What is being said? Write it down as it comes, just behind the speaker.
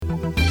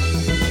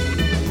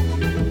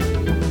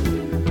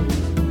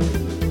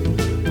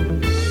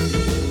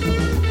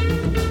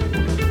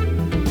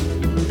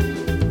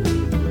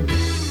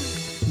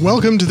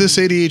Welcome to This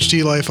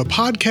ADHD Life, a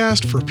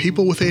podcast for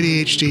people with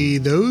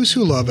ADHD, those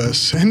who love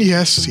us, and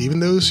yes, even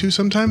those who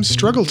sometimes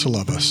struggle to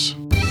love us.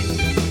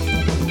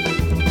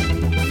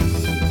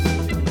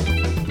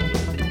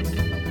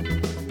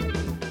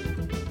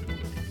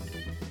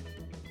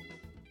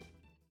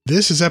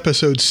 This is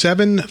episode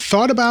 7,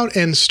 thought about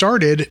and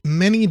started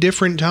many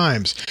different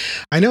times.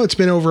 I know it's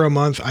been over a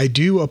month. I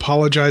do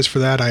apologize for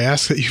that. I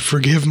ask that you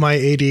forgive my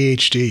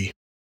ADHD.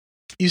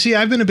 You see,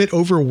 I've been a bit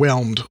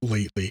overwhelmed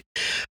lately.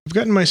 I've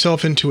gotten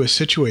myself into a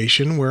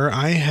situation where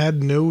I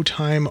had no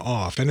time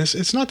off. And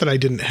it's not that I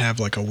didn't have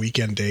like a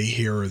weekend day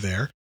here or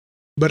there,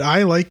 but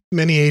I, like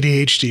many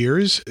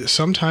ADHDers,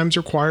 sometimes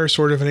require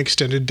sort of an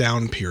extended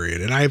down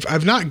period. And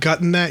I've not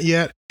gotten that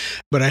yet,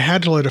 but I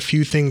had to let a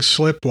few things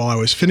slip while I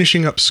was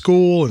finishing up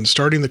school and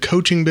starting the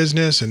coaching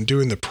business and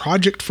doing the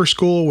project for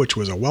school, which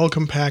was a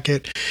welcome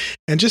packet,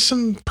 and just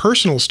some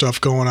personal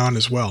stuff going on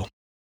as well.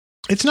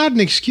 It's not an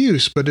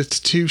excuse, but it's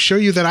to show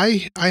you that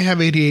I have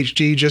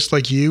ADHD just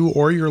like you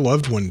or your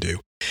loved one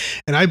do.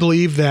 And I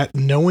believe that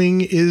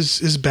knowing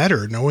is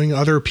better. Knowing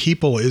other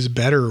people is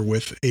better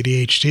with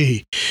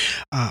ADHD.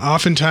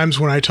 Oftentimes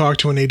when I talk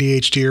to an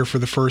ADHDer for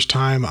the first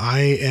time, I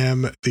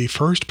am the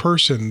first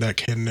person that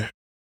can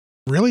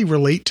really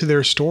relate to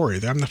their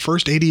story. I'm the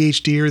first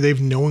ADHDer they've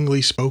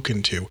knowingly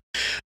spoken to.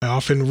 I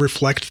often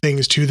reflect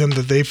things to them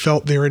that they've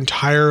felt their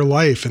entire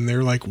life, and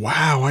they're like,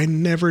 wow, I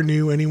never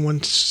knew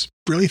anyone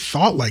really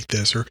thought like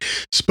this, or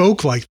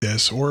spoke like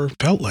this, or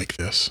felt like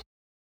this.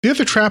 The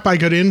other trap I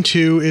got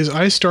into is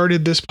I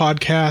started this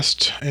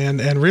podcast and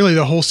really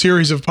the whole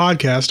series of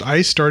podcasts,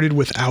 I started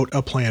without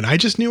a plan. I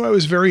just knew I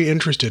was very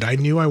interested. I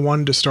knew I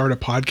wanted to start a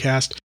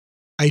podcast.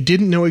 I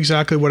didn't know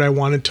exactly what I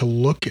wanted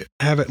to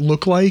have it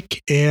look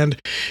like. And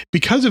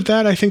because of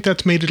that, I think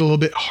that's made it a little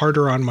bit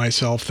harder on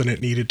myself than it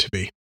needed to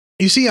be.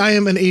 You see, I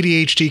am an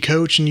ADHD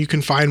coach, and you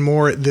can find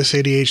more at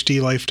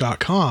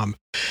thisadhdlife.com.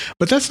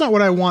 But that's not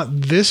what I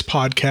want this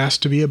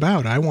podcast to be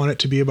about. I want it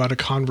to be about a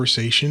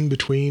conversation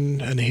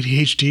between an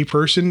ADHD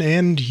person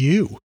and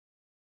you.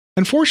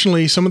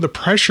 Unfortunately, some of the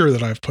pressure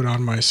that I've put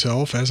on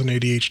myself as an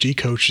ADHD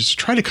coach is to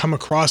try to come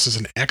across as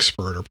an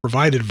expert or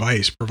provide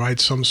advice, provide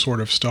some sort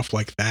of stuff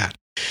like that.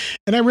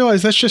 And I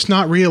realize that's just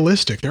not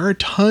realistic. There are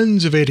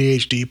tons of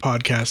ADHD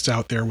podcasts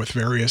out there with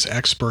various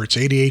experts,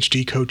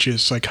 ADHD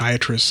coaches,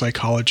 psychiatrists,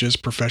 psychologists,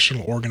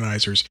 professional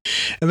organizers,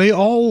 and they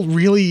all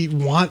really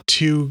want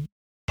to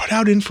put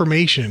out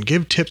information,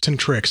 give tips and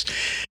tricks.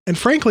 And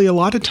frankly, a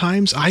lot of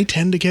times I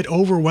tend to get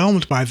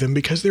overwhelmed by them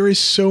because there is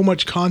so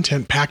much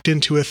content packed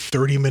into a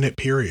 30-minute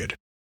period.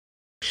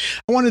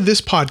 I wanted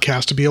this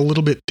podcast to be a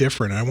little bit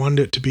different. I wanted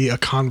it to be a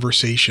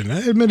conversation,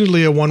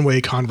 admittedly a one-way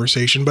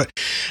conversation, but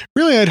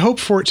really I'd hoped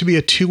for it to be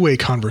a two-way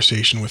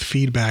conversation with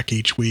feedback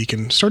each week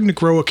and starting to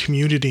grow a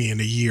community in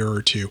a year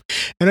or two.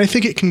 And I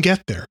think it can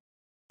get there.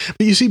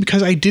 But you see,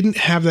 because I didn't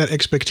have that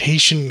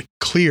expectation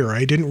clear,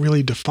 I didn't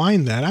really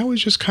define that, I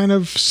was just kind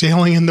of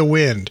sailing in the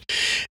wind.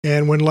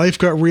 And when life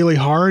got really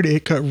hard,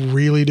 it got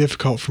really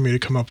difficult for me to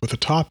come up with a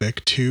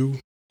topic to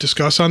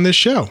discuss on this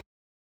show.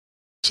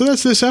 So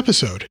that's this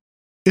episode.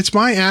 It's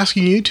my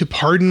asking you to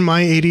pardon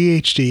my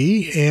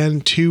ADHD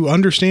and to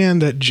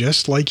understand that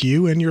just like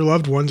you and your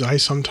loved ones, I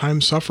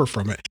sometimes suffer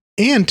from it.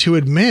 And to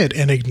admit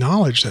and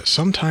acknowledge that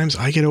sometimes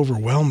I get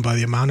overwhelmed by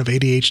the amount of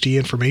ADHD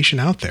information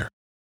out there.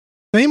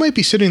 Now you might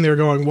be sitting there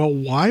going, well,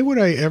 why would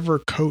I ever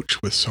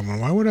coach with someone?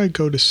 Why would I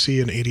go to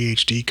see an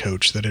ADHD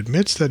coach that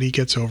admits that he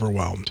gets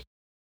overwhelmed?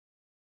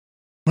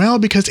 Well,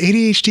 because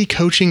ADHD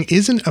coaching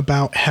isn't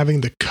about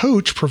having the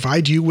coach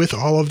provide you with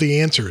all of the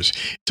answers.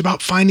 It's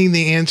about finding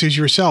the answers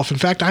yourself. In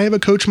fact, I have a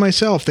coach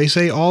myself. They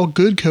say all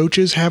good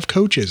coaches have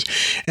coaches.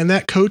 And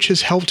that coach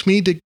has helped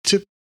me to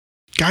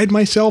guide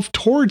myself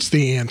towards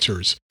the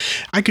answers.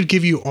 I could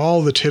give you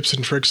all the tips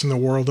and tricks in the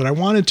world that I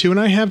wanted to, and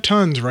I have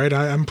tons, right?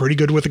 I'm pretty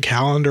good with a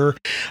calendar.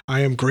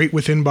 I am great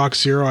with Inbox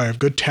Zero. I have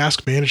good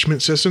task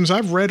management systems.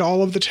 I've read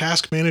all of the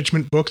task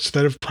management books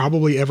that have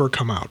probably ever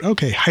come out.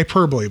 Okay,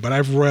 hyperbole, but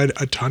I've read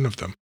a ton of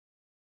them.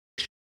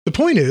 The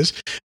point is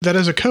that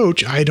as a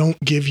coach, I don't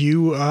give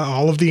you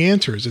all of the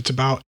answers. It's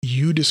about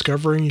you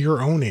discovering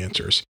your own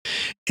answers.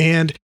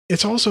 And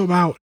it's also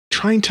about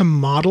trying to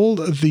model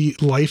the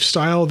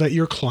lifestyle that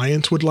your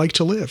clients would like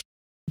to live.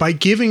 By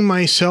giving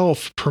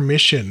myself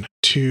permission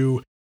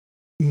to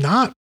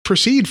not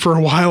proceed for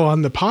a while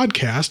on the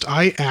podcast,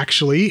 I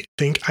actually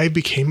think I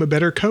became a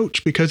better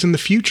coach, because in the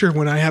future,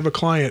 when I have a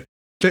client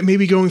that may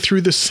be going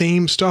through the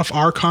same stuff,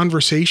 our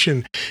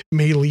conversation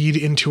may lead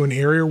into an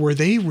area where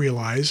they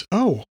realize,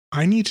 oh,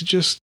 I need to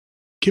just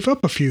give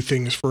up a few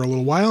things for a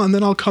little while, and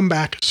then I'll come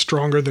back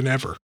stronger than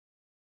ever.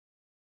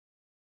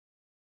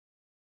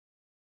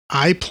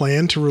 I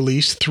plan to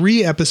release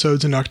 3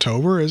 episodes in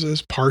October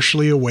as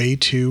partially a way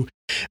to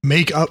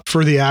make up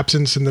for the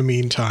absence in the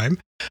meantime,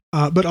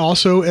 but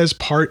also as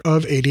part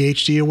of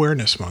ADHD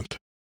Awareness Month.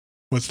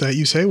 What's that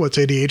you say? What's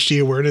ADHD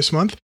Awareness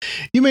Month?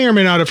 You may or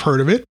may not have heard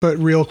of it, but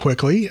real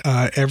quickly,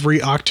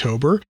 every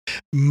October,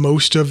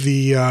 most of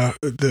the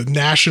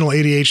national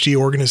ADHD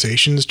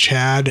organizations,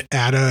 CHADD,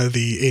 ADA,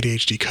 the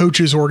ADHD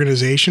Coaches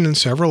Organization, and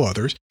several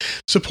others,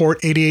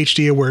 support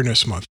ADHD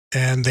Awareness Month.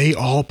 And they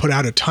all put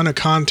out a ton of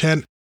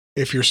content.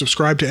 If you're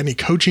subscribed to any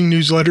coaching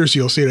newsletters,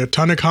 you'll see a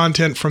ton of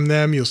content from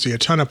them. You'll see a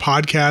ton of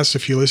podcasts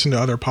if you listen to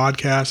other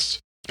podcasts.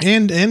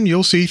 And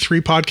you'll see 3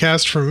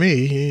 podcasts from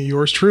me,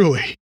 yours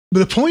truly. But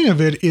the point of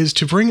it is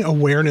to bring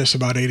awareness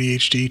about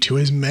ADHD to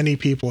as many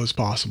people as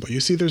possible. You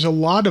see, there's a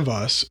lot of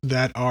us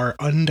that are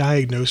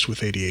undiagnosed with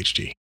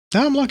ADHD.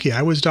 Now, I'm lucky.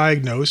 I was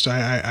diagnosed.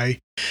 I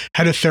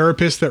had a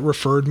therapist that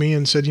referred me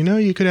and said,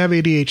 you could have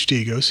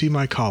ADHD. Go see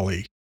my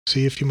colleague.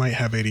 See if you might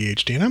have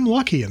ADHD. And I'm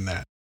lucky in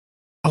that.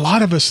 A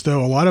lot of us,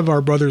 though, a lot of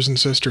our brothers and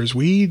sisters,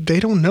 they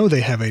don't know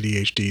they have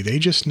ADHD. They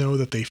just know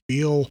that they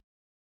feel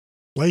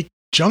like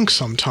junk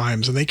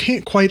sometimes, and they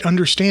can't quite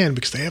understand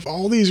because they have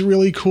all these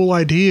really cool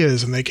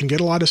ideas and they can get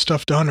a lot of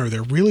stuff done, or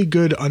they're really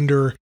good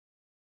under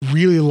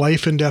really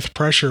life and death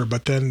pressure,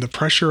 but then the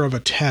pressure of a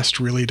test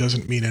really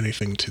doesn't mean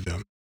anything to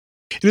them.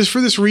 It is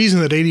for this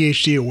reason that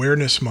ADHD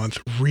Awareness Month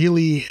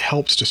really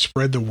helps to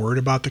spread the word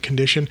about the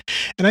condition,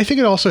 and I think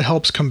it also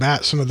helps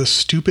combat some of the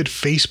stupid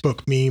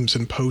Facebook memes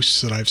and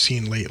posts that I've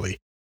seen lately.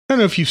 I don't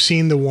know if you've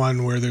seen the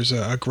one where there's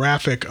a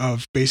graphic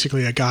of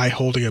basically a guy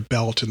holding a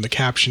belt, and the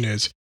caption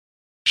is,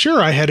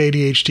 "Sure, I had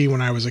ADHD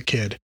when I was a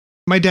kid.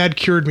 My dad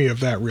cured me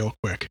of that real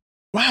quick."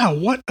 Wow,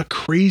 what a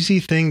crazy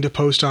thing to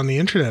post on the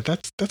internet.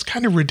 That's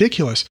kind of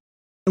ridiculous.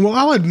 And while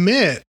I'll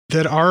admit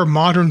that our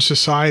modern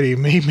society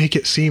may make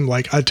it seem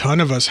like a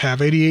ton of us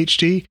have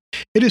ADHD,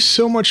 it is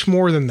so much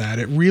more than that.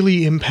 It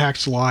really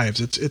impacts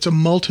lives. It's a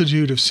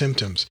multitude of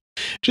symptoms.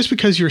 Just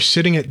because you're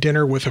sitting at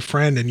dinner with a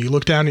friend and you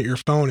look down at your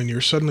phone and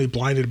you're suddenly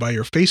blinded by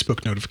your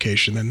Facebook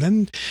notification, and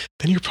then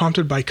you're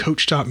prompted by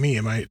Coach.me.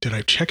 Did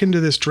I check into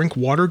this drink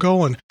water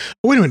goal? And oh,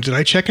 wait a minute, did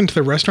I check into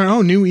the restaurant?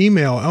 Oh, new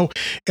email. Oh,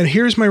 and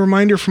here's my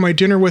reminder for my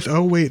dinner with,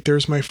 oh wait,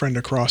 there's my friend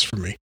across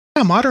from me.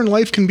 Yeah, modern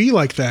life can be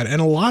like that.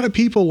 And a lot of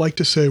people like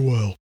to say,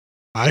 well,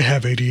 I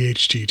have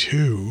ADHD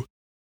too,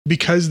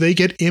 because they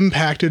get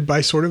impacted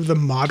by sort of the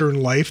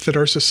modern life that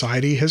our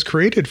society has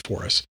created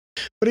for us.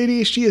 But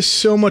ADHD is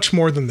so much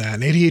more than that.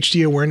 And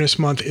ADHD Awareness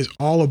Month is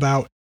all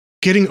about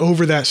getting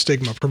over that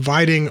stigma,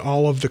 providing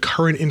all of the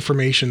current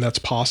information that's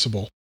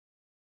possible,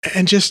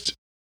 and just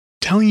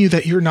telling you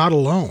that you're not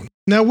alone.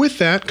 Now, with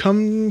that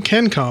can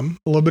come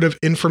a little bit of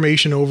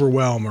information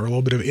overwhelm or a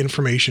little bit of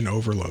information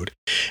overload.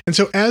 And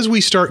so as we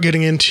start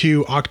getting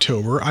into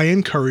October, I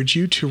encourage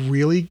you to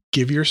really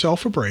give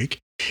yourself a break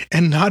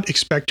and not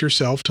expect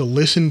yourself to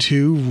listen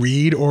to,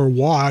 read, or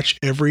watch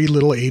every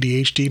little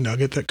ADHD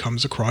nugget that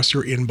comes across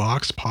your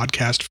inbox,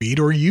 podcast feed,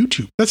 or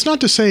YouTube. That's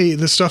not to say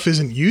this stuff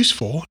isn't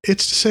useful.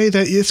 It's to say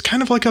that it's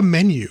kind of like a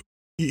menu.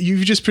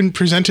 You've just been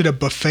presented a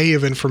buffet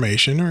of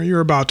information, or you're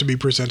about to be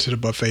presented a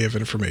buffet of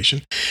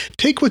information.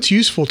 Take what's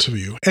useful to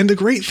you. And the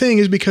great thing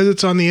is, because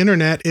it's on the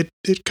internet,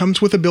 it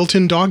comes with a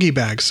built-in doggy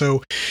bag.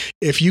 So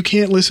if you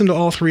can't listen to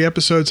all 3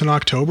 episodes in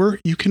October,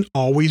 you can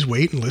always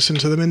wait and listen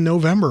to them in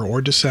November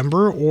or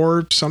December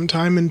or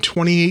sometime in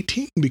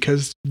 2018,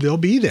 because they'll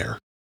be there.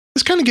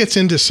 This kind of gets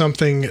into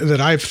something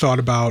that I've thought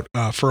about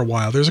for a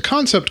while. There's a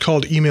concept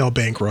called email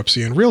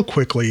bankruptcy, and real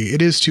quickly,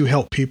 it is to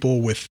help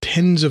people with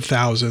tens of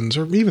thousands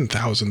or even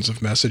thousands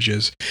of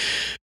messages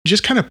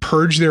just kind of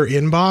purge their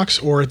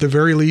inbox, or at the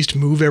very least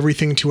move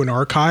everything to an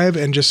archive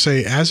and just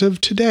say, as of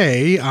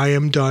today, I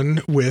am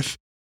done with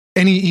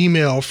any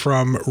email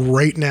from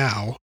right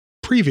now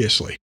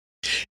previously.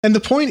 And the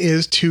point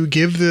is to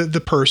give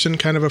the person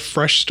kind of a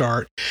fresh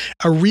start,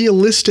 a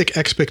realistic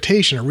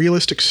expectation, a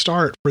realistic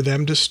start for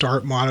them to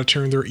start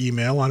monitoring their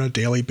email on a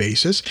daily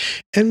basis,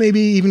 and maybe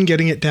even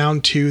getting it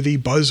down to the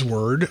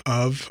buzzwords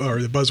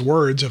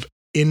of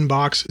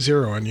inbox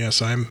zero. And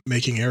yes, I'm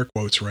making air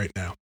quotes right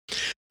now.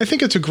 I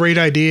think it's a great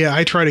idea.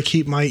 I try to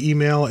keep my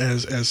email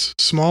as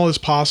small as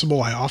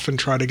possible. I often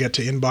try to get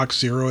to inbox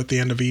zero at the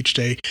end of each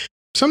day.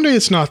 Someday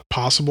it's not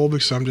possible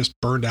because I'm just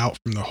burned out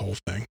from the whole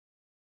thing.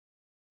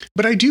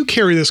 But I do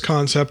carry this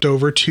concept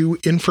over to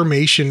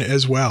information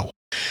as well,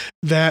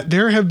 that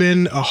there have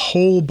been a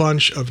whole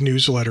bunch of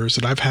newsletters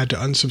that I've had to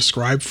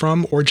unsubscribe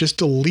from or just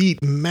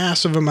delete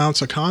massive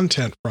amounts of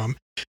content from,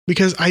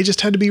 because I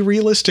just had to be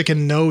realistic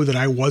and know that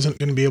I wasn't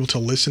going to be able to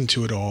listen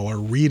to it all or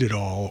read it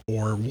all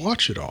or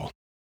watch it all.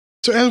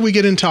 So as we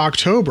get into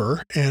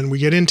October and we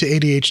get into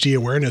ADHD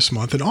Awareness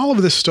Month and all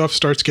of this stuff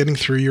starts getting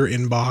through your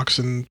inbox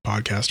and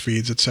podcast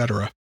feeds,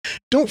 etc.,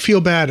 don't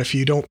feel bad if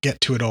you don't get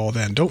to it all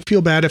then. Don't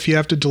feel bad if you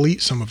have to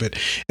delete some of it.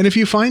 And if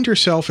you find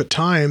yourself at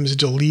times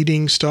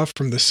deleting stuff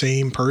from the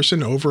same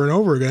person over and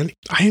over again,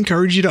 I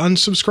encourage you to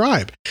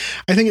unsubscribe.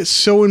 I think it's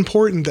so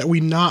important that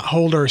we not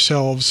hold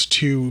ourselves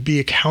to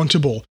be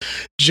accountable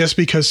just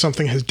because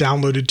something has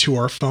downloaded to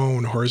our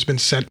phone or has been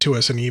sent to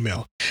us in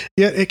email.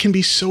 Yet it can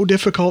be so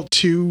difficult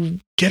to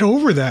get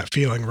over that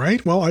feeling,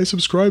 right? Well, I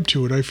subscribe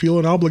to it. I feel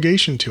an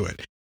obligation to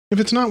it.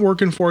 If it's not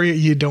working for you,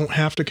 you don't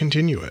have to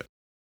continue it.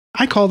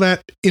 I call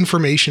that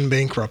information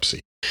bankruptcy.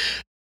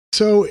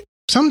 So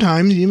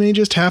sometimes you may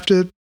just have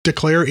to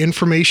declare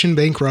information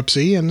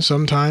bankruptcy, and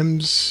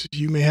sometimes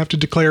you may have to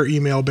declare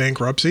email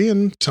bankruptcy,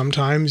 and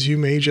sometimes you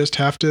may just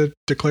have to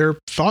declare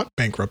thought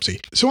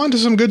bankruptcy. So on to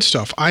some good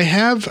stuff. I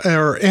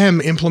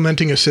am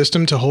implementing a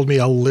system to hold me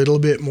a little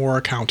bit more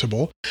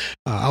accountable.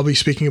 I'll be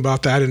speaking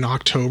about that in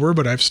October,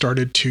 but I've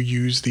started to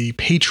use the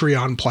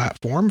Patreon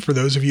platform. For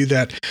those of you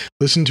that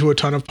listen to a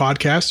ton of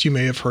podcasts, you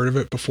may have heard of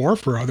it before.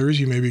 For others,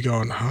 you may be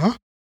going, huh?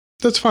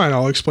 That's fine.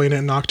 I'll explain it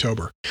in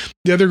October.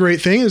 The other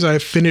great thing is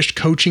I've finished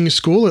coaching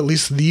school, at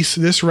least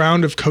this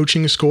round of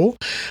coaching school.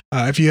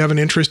 If you have an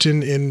interest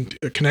in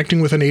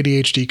connecting with an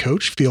ADHD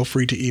coach, feel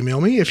free to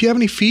email me. If you have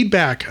any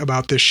feedback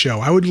about this show,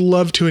 I would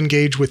love to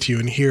engage with you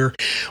and hear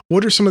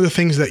what are some of the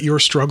things that you're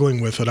struggling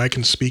with that I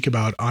can speak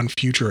about on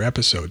future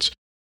episodes.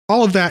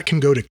 All of that can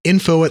go to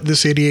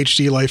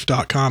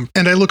info@thisadhdlife.com,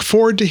 and I look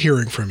forward to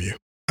hearing from you.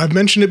 I've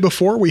mentioned it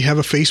before. We have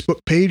a Facebook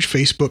page,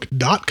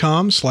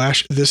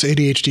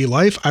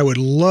 facebook.com/thisadhdlife. I would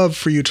love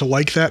for you to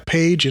like that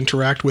page,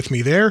 interact with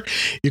me there.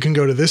 You can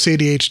go to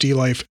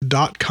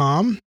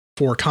thisadhdlife.com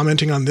for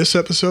commenting on this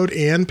episode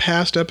and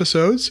past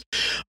episodes.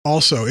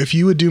 Also, if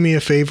you would do me a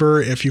favor,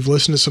 if you've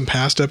listened to some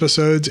past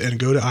episodes, and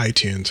go to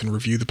iTunes and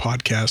review the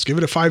podcast, give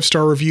it a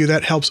 5-star review.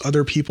 That helps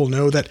other people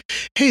know that,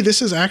 hey,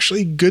 this is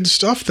actually good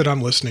stuff that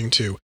I'm listening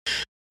to.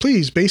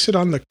 Please base it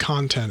on the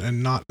content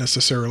and not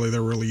necessarily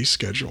the release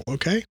schedule,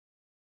 okay?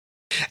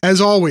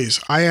 As always,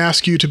 I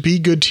ask you to be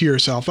good to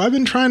yourself. I've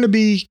been trying to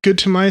be good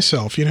to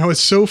myself. You know, it's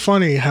so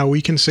funny how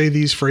we can say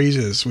these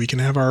phrases. We can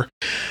have our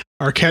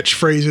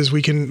catchphrases.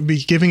 We can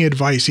be giving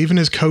advice. Even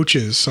as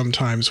coaches,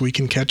 sometimes we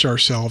can catch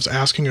ourselves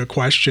asking a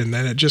question,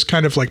 then it just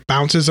kind of like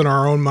bounces in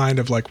our own mind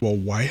of like, well,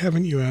 why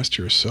haven't you asked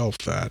yourself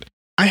that?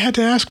 I had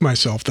to ask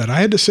myself that. I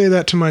had to say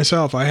that to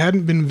myself. I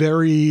hadn't been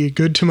very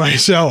good to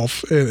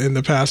myself in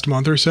the past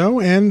month or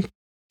so, and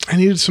I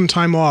needed some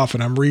time off,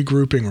 and I'm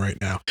regrouping right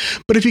now.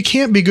 But if you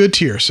can't be good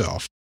to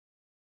yourself,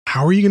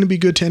 how are you going to be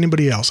good to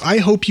anybody else? I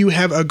hope you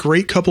have a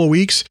great couple of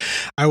weeks.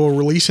 I will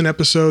release an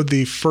episode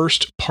the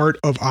first part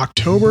of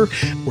October.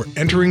 We're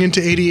entering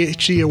into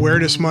ADHD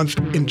Awareness Month.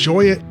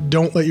 Enjoy it.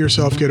 Don't let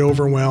yourself get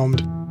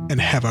overwhelmed,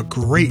 and have a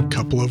great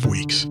couple of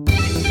weeks.